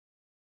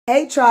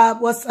Hey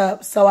tribe, what's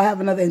up? So I have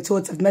another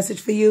intuitive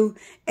message for you.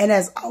 And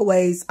as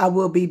always, I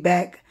will be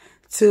back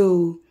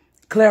to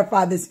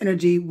clarify this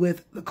energy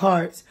with the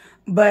cards.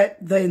 But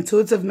the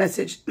intuitive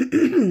message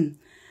that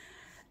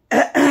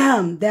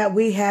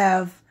we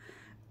have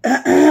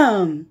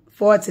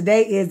for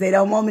today is they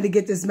don't want me to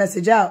get this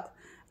message out,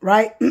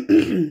 right?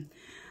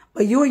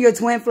 But you and your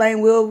twin flame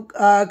will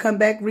come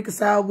back,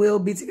 reconcile, will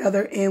be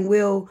together, and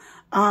will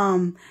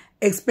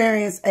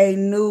experience a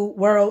new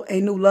world,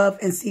 a new love,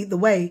 and see the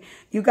way.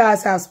 You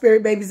guys have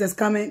spirit babies that's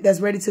coming,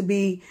 that's ready to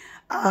be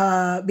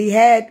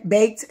had,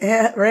 baked,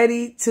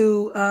 ready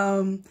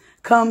to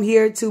come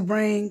here to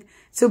bring,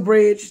 to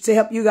bridge, to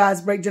help you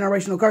guys break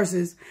generational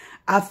curses.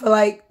 I feel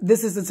like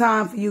this is the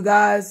time for you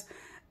guys.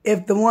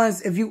 If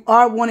you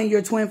are wanting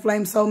your twin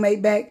flame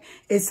soulmate back,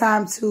 it's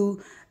time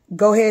to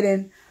go ahead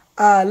and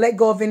let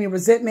go of any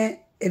resentment.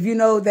 If you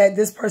know that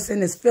this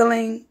person is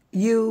feeling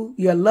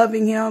you're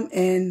loving him.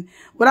 And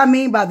what I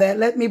mean by that,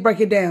 let me break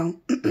it down.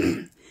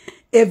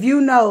 If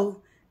you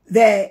know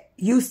that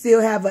you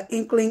still have an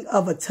inkling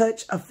of a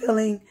touch, a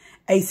feeling,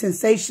 a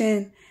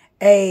sensation,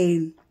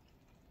 a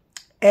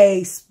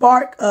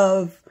spark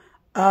of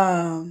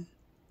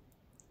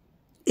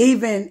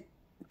even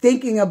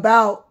thinking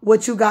about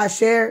what you guys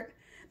shared,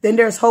 then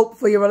there's hope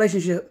for your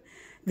relationship.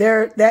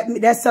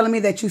 That's telling me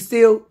that you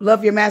still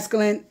love your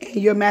masculine and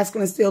your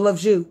masculine still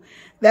loves you.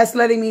 That's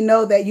letting me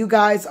know that you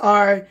guys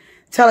are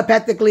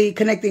telepathically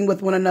connecting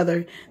with one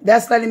another.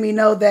 That's letting me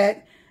know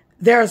that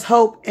there's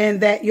hope and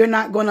that you're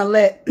not going to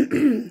let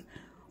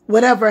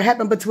whatever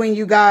happened between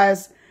you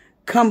guys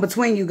come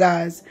between you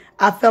guys.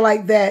 I feel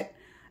like that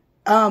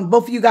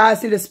both of you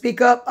guys need to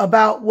speak up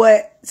about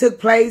what took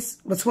place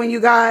between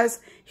you guys,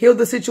 heal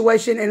the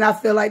situation, and I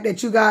feel like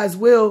that you guys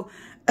will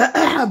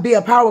be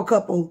a power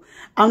couple.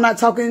 I'm not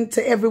talking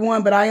to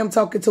everyone, but I am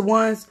talking to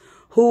ones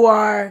who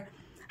are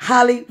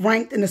highly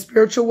ranked in the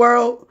spiritual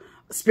world,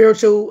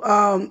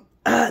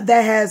 that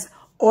has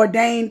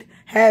ordained,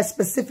 has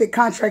specific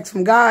contracts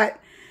from God.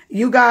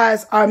 You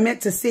guys are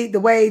meant to seek the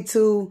way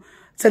to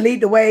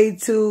lead the way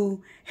to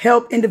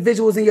help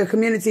individuals in your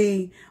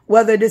community,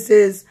 whether this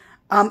is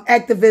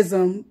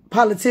activism,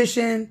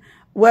 politician,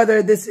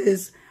 whether this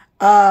is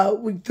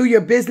through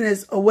your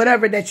business or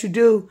whatever that you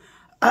do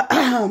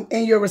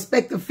in your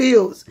respective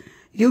fields.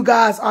 You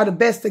guys are the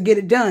best to get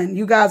it done.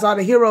 You guys are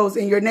the heroes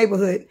in your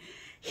neighborhood.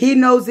 He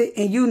knows it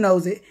and you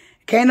knows it.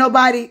 Can't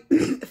nobody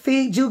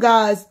feed you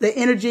guys the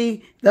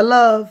energy, the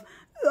love,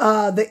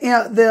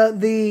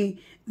 the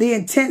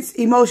intense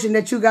emotion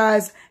that you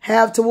guys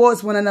have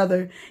towards one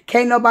another.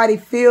 Can't nobody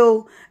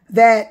feel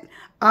that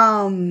what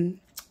I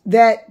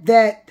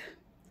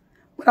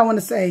want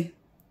to say,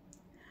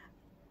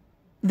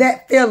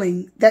 that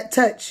feeling, that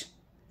touch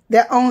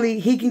that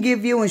only he can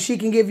give you and she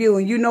can give you,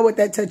 and you know what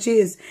that touch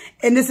is.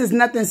 And this is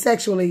nothing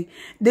sexually.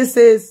 This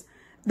is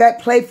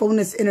that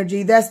playfulness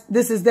energy. This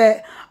is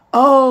that,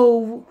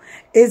 oh,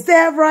 is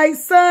that right,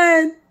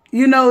 son?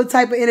 You know,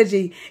 type of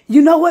energy.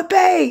 You know what,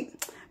 babe?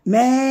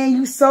 Man,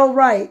 you so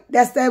right.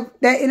 That's that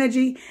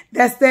energy.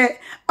 That's that,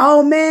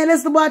 oh man,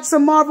 let's watch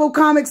some Marvel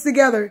comics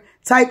together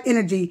type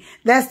energy.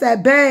 That's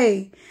that,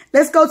 babe,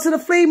 let's go to the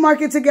flea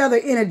market together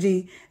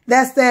energy.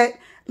 That's that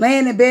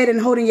laying in bed and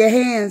holding your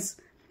hands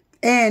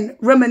and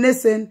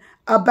reminiscing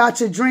about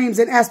your dreams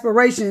and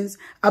aspirations,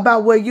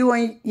 about where you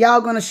and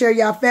y'all gonna share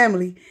your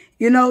family.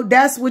 You know,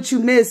 that's what you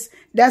miss.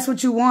 That's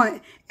what you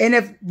want. And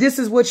if this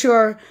is what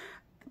you're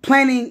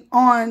planning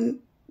on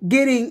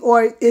getting,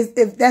 or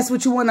if that's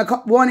what you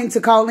wanting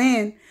to call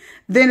in,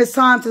 then it's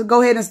time to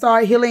go ahead and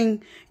start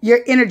healing your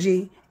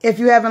energy if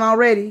you haven't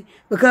already,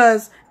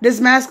 because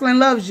this masculine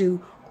loves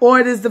you,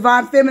 or this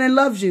divine feminine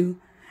loves you.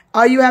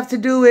 All you have to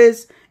do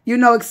is, you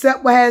know,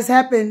 accept what has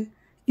happened.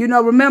 You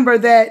know, remember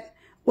that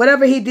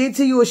whatever he did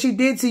to you or she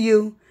did to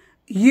you,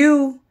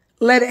 you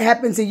let it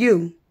happen to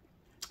you.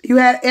 You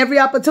had every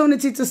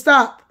opportunity to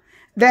stop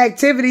the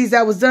activities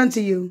that was done to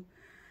you,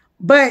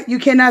 but you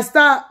cannot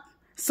stop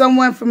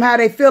someone from how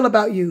they feel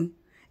about you.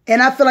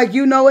 And I feel like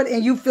you know it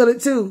and you feel it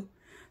too.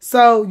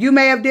 So you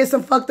may have did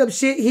some fucked up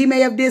shit. He may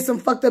have did some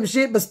fucked up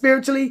shit, but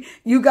spiritually,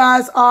 you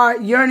guys are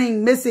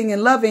yearning, missing,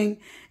 and loving,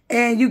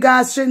 and you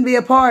guys shouldn't be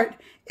apart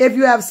if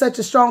you have such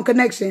a strong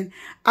connection.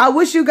 I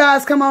wish you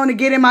guys come on to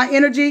get in my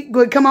energy,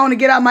 come on to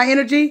get out my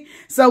energy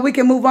so we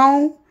can move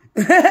on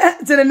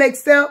to the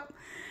next step.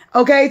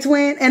 Okay,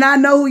 twin? And I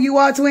know who you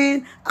are,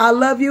 twin. I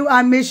love you.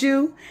 I miss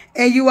you.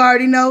 And you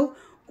already know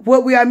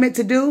what we are meant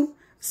to do.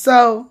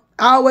 So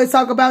I always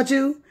talk about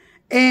you.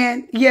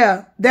 And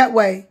yeah, that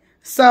way.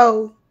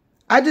 So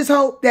I just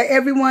hope that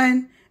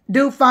everyone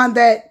do find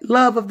that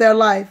love of their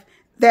life,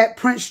 that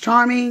Prince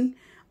Charming,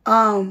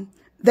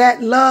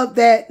 that love,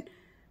 that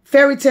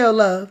fairy tale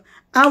love.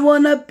 I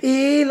want to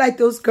be like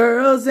those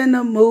girls in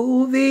the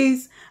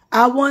movies.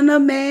 I want a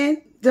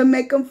man to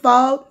make him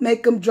fall,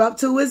 make him drop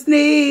to his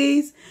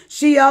knees.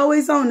 She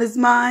always on his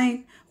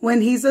mind when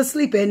he's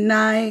asleep at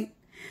night.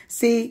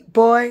 See,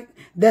 boy,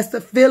 that's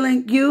the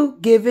feeling you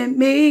giving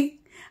me.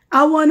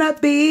 I want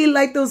to be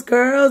like those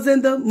girls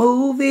in the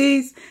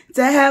movies,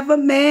 to have a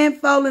man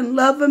fall in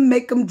love and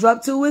make him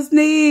drop to his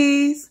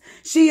knees.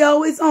 She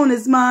always on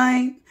his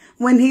mind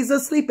when he's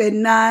asleep at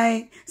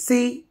night.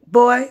 See,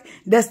 boy,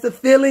 that's the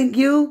feeling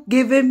you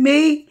giving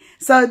me.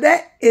 So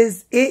that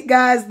is it,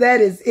 guys.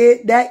 That is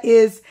it. That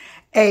is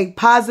a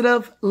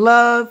positive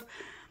love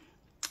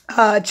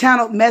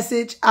channeled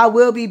message. I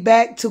will be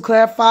back to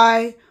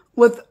clarify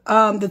with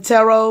the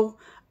tarot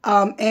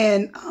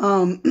and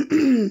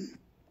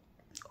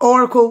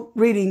oracle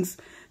readings.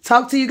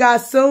 Talk to you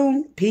guys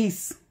soon.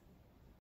 Peace.